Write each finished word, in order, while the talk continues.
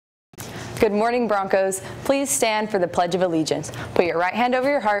Good morning, Broncos. Please stand for the Pledge of Allegiance. Put your right hand over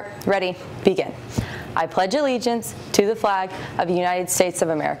your heart. Ready? Begin. I pledge allegiance to the flag of the United States of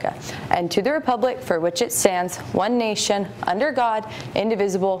America and to the republic for which it stands, one nation, under God,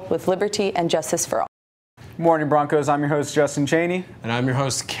 indivisible, with liberty and justice for all. Morning, Broncos. I'm your host, Justin Cheney. And I'm your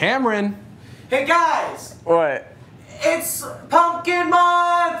host, Cameron. Hey, guys! What? It's Pumpkin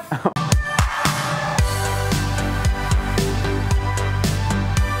Month!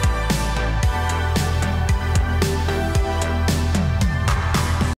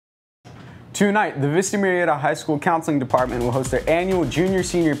 Tonight, the Vista Marietta High School Counseling Department will host their annual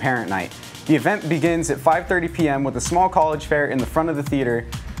Junior-Senior Parent Night. The event begins at 5:30 p.m. with a small college fair in the front of the theater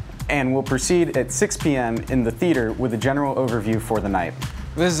and will proceed at 6 p.m. in the theater with a general overview for the night.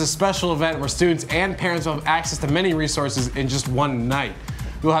 This is a special event where students and parents will have access to many resources in just one night.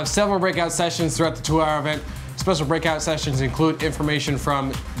 We'll have several breakout sessions throughout the 2-hour event. Special breakout sessions include information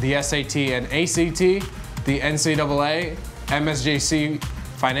from the SAT and ACT, the NCAA, MSJC,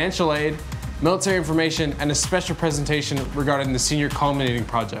 financial aid, military information, and a special presentation regarding the Senior Culminating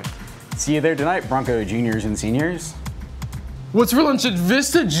Project. See you there tonight, Bronco juniors and seniors. What's for lunch at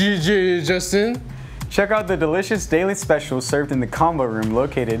Vista, Justin? Check out the delicious daily specials served in the combo room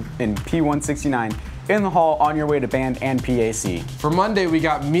located in P169 in the hall on your way to band and PAC. For Monday, we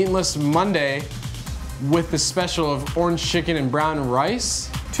got Meatless Monday with the special of orange chicken and brown rice.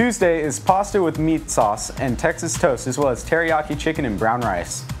 Tuesday is pasta with meat sauce and Texas toast, as well as teriyaki chicken and brown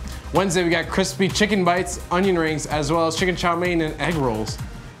rice. Wednesday, we got crispy chicken bites, onion rings, as well as chicken chow mein and egg rolls.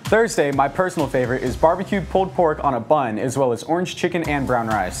 Thursday, my personal favorite, is barbecued pulled pork on a bun, as well as orange chicken and brown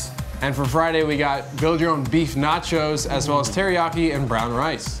rice. And for Friday, we got build your own beef nachos, as well as teriyaki and brown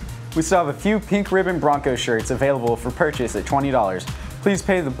rice. We still have a few pink ribbon Bronco shirts available for purchase at $20. Please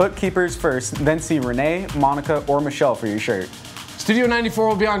pay the bookkeepers first, then see Renee, Monica, or Michelle for your shirt. Studio 94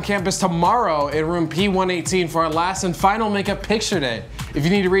 will be on campus tomorrow in room P118 for our last and final makeup picture day. If you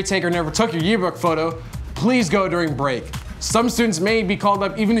need to retake or never took your yearbook photo, please go during break. Some students may be called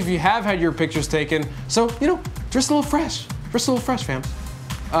up even if you have had your pictures taken, so, dress a little fresh. Dress a little fresh, fam.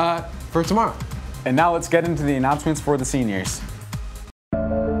 For tomorrow. And now let's get into the announcements for the seniors.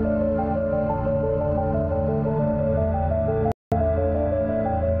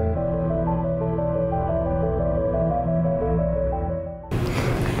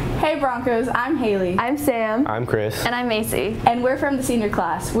 Hey Broncos, I'm Haley. I'm Sam. I'm Chris. And I'm Macy. And we're from the senior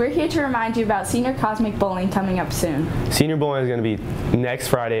class. We're here to remind you about Senior Cosmic Bowling coming up soon. Senior Bowling is going to be next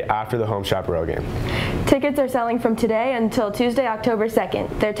Friday after the home chaparral game. Tickets are selling from today until Tuesday, October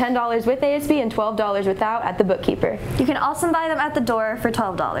 2nd. They're $10 with ASB and $12 without at the bookkeeper. You can also buy them at the door for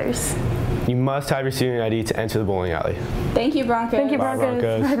 $12. You must have your student ID to enter the bowling alley. Thank you, Broncos. Thank you, Broncos.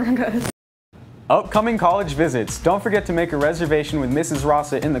 Bye, Broncos. Bye, Broncos. Upcoming college visits. Don't forget to make a reservation with Mrs.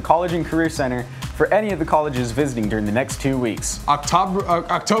 Rossa in the College and Career Center for any of the colleges visiting during the next 2 weeks.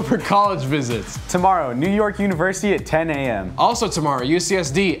 October college visits. Tomorrow, New York University at 10 a.m. Also tomorrow,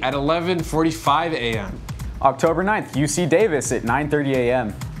 UCSD at 11:45 a.m. October 9th, UC Davis at 9:30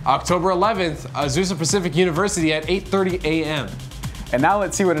 a.m. October 11th, Azusa Pacific University at 8:30 a.m. And now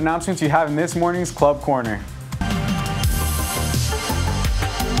let's see what announcements you have in this morning's Club Corner.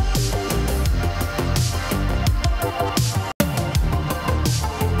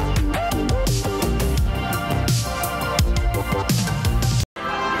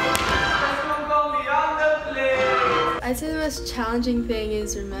 I'd say the most challenging thing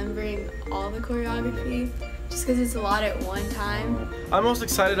is remembering all the choreography, just because it's a lot at one time. I'm most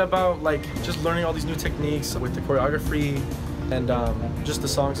excited about just learning all these new techniques with the choreography and just the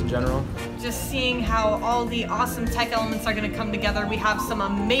songs in general. Just seeing how all the awesome tech elements are going to come together. We have some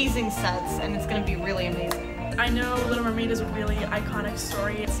amazing sets and it's going to be really amazing. I know Little Mermaid is a really iconic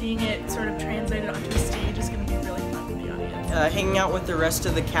story. Seeing it sort of translated onto a stage is going to be really fun for the audience. Hanging out with the rest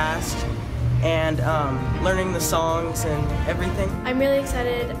of the cast and learning the songs and everything. I'm really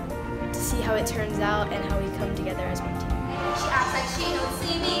excited to see how it turns out and how we come together as one team. She acts like she don't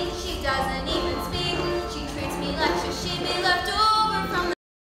see me, she doesn't even speak. She treats me like she be left over from the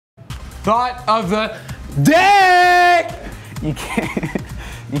Thought of the day!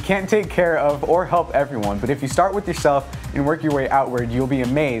 You can't take care of or help everyone, but if you start with yourself and work your way outward, you'll be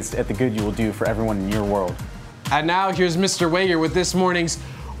amazed at the good you will do for everyone in your world. And now here's Mr. Wager with this morning's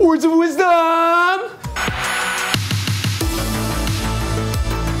Words of Wisdom!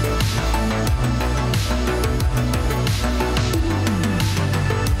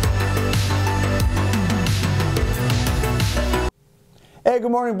 Hey,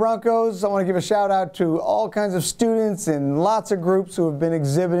 good morning, Broncos. I want to give a shout out to all kinds of students and lots of groups who have been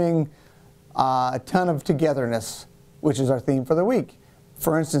exhibiting a ton of togetherness, which is our theme for the week.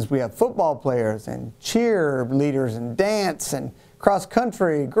 For instance, we have football players and cheerleaders and dance and cross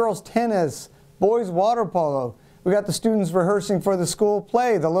country, girls tennis, boys water polo. We got the students rehearsing for the school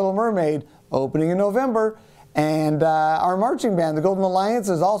play, The Little Mermaid, opening in November. And our marching band, the Golden Alliance,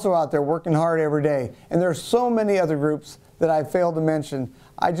 is also out there working hard every day. And there are so many other groups that I failed to mention.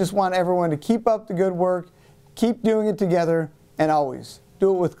 I just want everyone to keep up the good work, keep doing it together, and always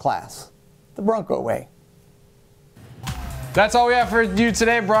do it with class. The Bronco way. That's all we have for you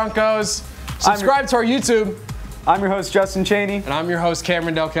today, Broncos. Subscribe to our YouTube. I'm your host, Justin Cheney. And I'm your host,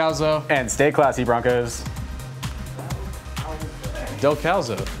 Cameron Del Calzo. And stay classy, Broncos. Del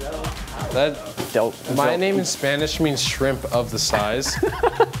Calzo. My name in Spanish means shrimp of the size.